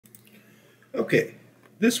Okay,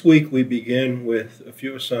 this week we begin with a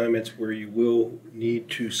few assignments where you will need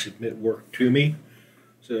to submit work to me.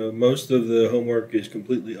 So most of the homework is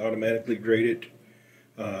completely automatically graded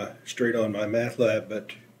straight on mymathlab,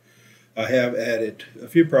 but I have added a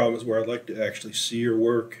few problems where I'd like to actually see your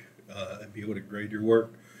work and be able to grade your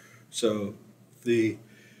work. So the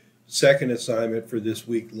second assignment for this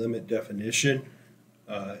week, limit definition,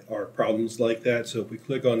 are problems like that. So if we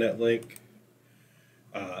click on that link,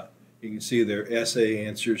 you can see their essay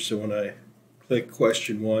answers. So when I click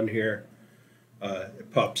question 1 here,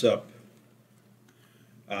 it pops up.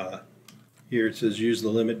 Here it says use the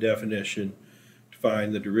limit definition to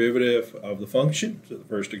find the derivative of the function. So the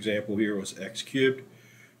first example here was x cubed.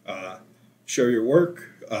 Show your work.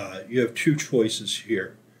 You have two choices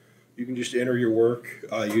here. You can just enter your work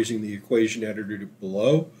using the equation editor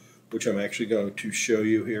below, which I'm actually going to show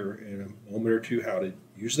you here in a moment or two how to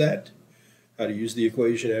use that. How to use the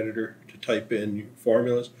equation editor to type in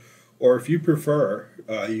formulas, or if you prefer,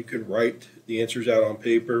 you can write the answers out on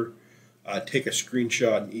paper, take a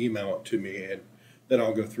screenshot and email it to me, and then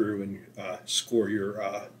I'll go through and score your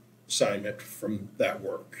assignment from that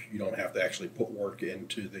work. You don't have to actually put work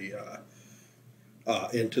into the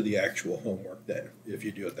actual homework then, if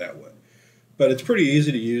you do it that way. But it's pretty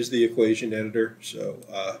easy to use the equation editor, so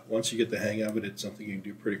once you get the hang of it, it's something you can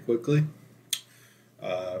do pretty quickly.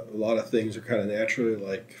 A lot of things are kind of naturally,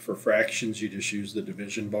 like for fractions, you just use the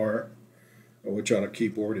division bar, which on a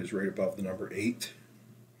keyboard is right above the number 8.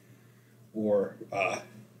 Or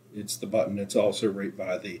it's the button that's also right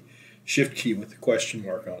by the shift key with the question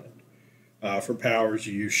mark on it. For powers,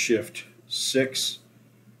 you use shift 6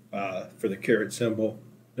 for the caret symbol.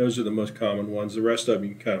 Those are the most common ones. The rest of them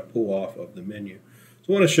you can kind of pull off of the menu.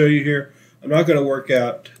 So I want to show you here, I'm not going to work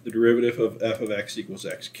out the derivative of f of x equals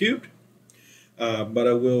x cubed. But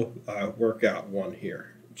I will work out one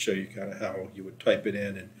here and show you kind of how you would type it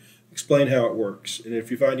in and explain how it works. And if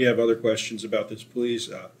you find you have other questions about this, please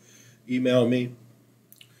email me.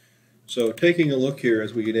 So taking a look here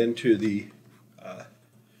as we get into the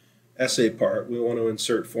essay part, we want to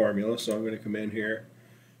insert formula. So I'm going to come in here,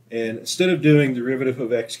 and instead of doing derivative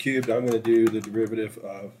of x cubed, I'm going to do the derivative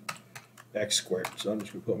of x squared. So I'm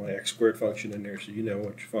just going to put my x squared function in there so you know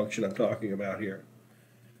which function I'm talking about here.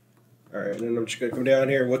 All right, and then I'm just going to come down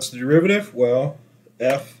here. What's the derivative? Well,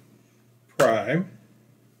 f prime.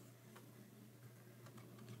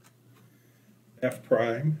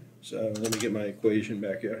 So let me get my equation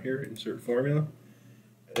back out here. Insert formula.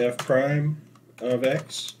 F prime of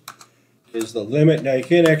x is the limit. Now you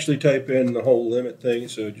can't actually type in the whole limit thing,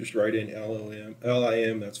 so just write in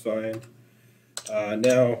LIM. That's fine.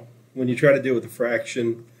 Now, when you try to deal with a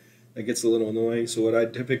fraction, that gets a little annoying. So what I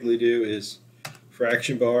typically do is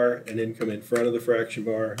fraction bar, and then come in front of the fraction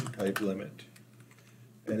bar and type limit.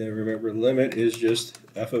 And then remember, limit is just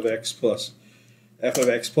f of x plus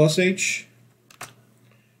h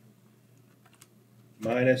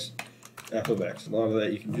minus f of x. A lot of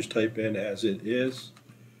that you can just type in as it is,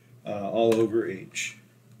 all over h.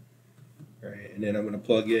 All right, and then I'm going to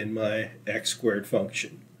plug in my x squared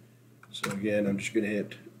function. So again, I'm just going to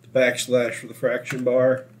hit the backslash for the fraction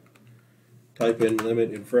bar, type in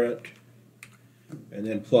limit in front, and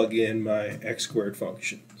then plug in my x squared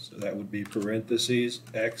function. So that would be parentheses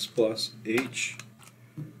x plus h,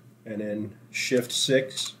 and then shift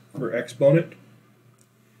 6 for exponent.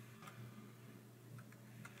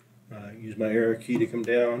 Use my arrow key to come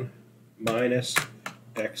down, minus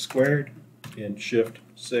x squared, and shift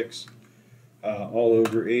 6 all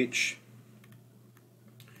over h.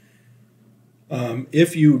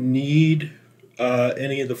 If you need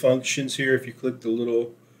any of the functions here, if you click the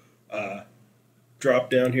little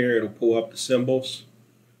drop down here, it'll pull up the symbols.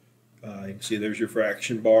 You can see there's your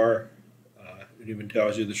fraction bar. It even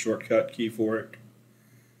tells you the shortcut key for it.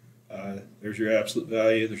 There's your absolute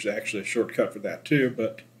value. There's actually a shortcut for that too,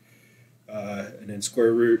 but and then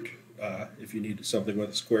square root if you need something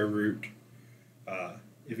with a square root.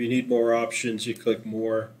 If you need more options, you click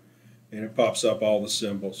more, and it pops up all the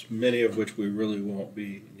symbols, many of which we really won't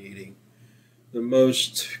be needing. The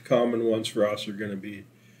most common ones for us are going to be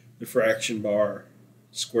the fraction bar,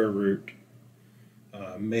 square root,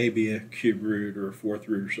 maybe a cube root or a fourth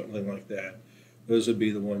root or something like that. Those would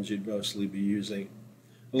be the ones you'd mostly be using,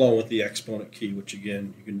 along with the exponent key, which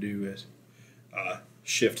again you can do as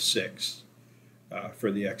shift 6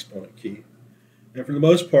 for the exponent key. And for the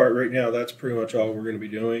most part right now, that's pretty much all we're going to be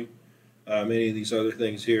doing. Many of these other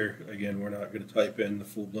things here, again, we're not going to type in the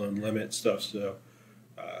full-blown limit stuff, so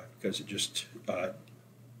because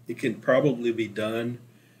it can probably be done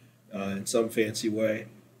in some fancy way,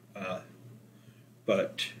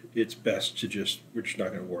 but it's best to we're just not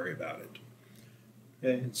going to worry about it.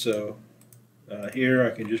 Okay, and so here I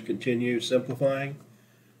can just continue simplifying.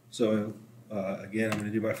 So again, I'm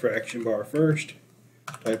going to do my fraction bar first.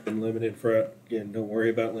 Type in limit in front. Again, don't worry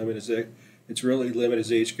about limit as h. It's really limit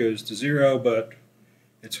as h goes to 0, but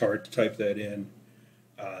it's hard to type that in,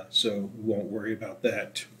 so we won't worry about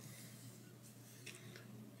that.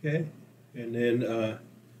 Okay, and then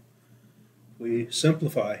we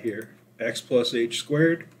simplify here. X plus h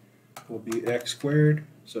squared will be x squared.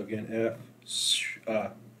 So again, f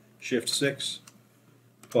shift 6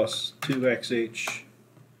 plus 2xh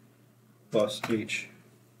plus h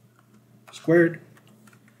squared.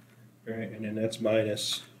 All right, and then that's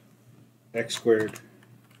minus x squared,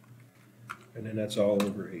 and then that's all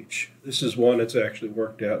over h. This is one that's actually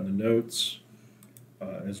worked out in the notes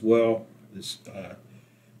as well. This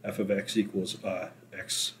f of x equals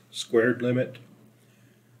x squared limit.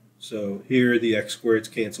 So here the x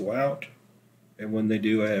squareds cancel out, and when they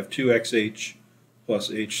do, I have 2xh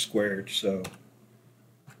plus h squared. So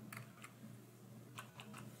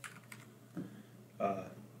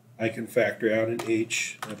I can factor out an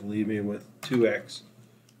h. That'll leave me with 2x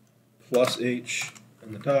plus h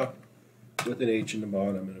on the top with an h in the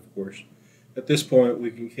bottom. And of course, at this point,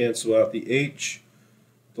 we can cancel out the h.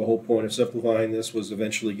 The whole point of simplifying this was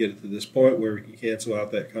eventually get it to this point where we can cancel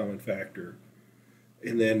out that common factor.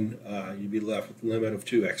 And then you'd be left with the limit of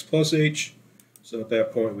 2x plus h. So at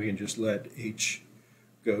that point, we can just let h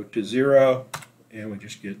go to 0, and we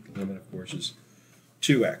just get the limit, of course, is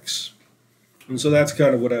 2x. And so that's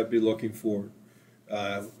kind of what I'd be looking for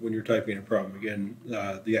when you're typing a problem. Again,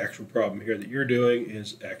 the actual problem here that you're doing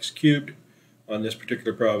is x cubed on this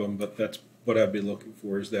particular problem, but that's what I'd be looking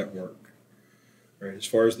for, is that work. All right, as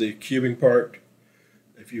far as the cubing part,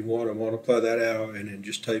 if you want to multiply that out and then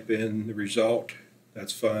just type in the result,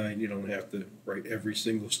 that's fine. You don't have to write every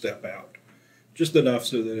single step out. Just enough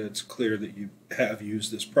so that it's clear that you have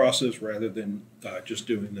used this process rather than just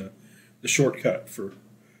doing the shortcut for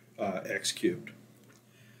x cubed.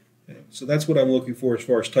 Okay, so that's what I'm looking for as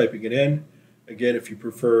far as typing it in. Again, if you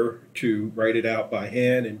prefer to write it out by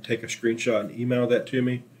hand and take a screenshot and email that to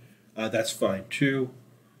me, that's fine too.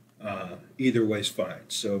 Either way is fine.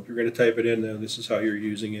 So if you're going to type it in, though, this is how you're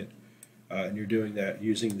using it, and you're doing that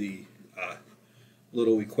using the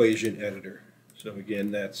little equation editor. So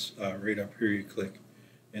again, that's right up here. You click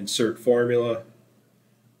Insert Formula,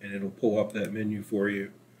 and it'll pull up that menu for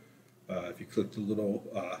you. If you click the little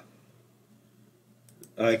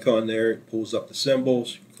icon there, it pulls up the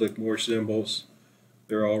symbols. You click More Symbols.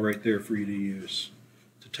 They're all right there for you to use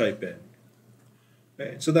to type in.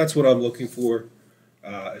 Okay, so that's what I'm looking for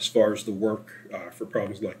as far as the work for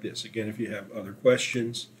problems like this. Again, if you have other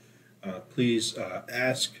questions, please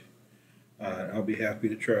ask. I'll be happy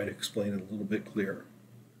to try to explain it a little bit clearer.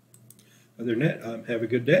 Other than that, have a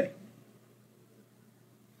good day.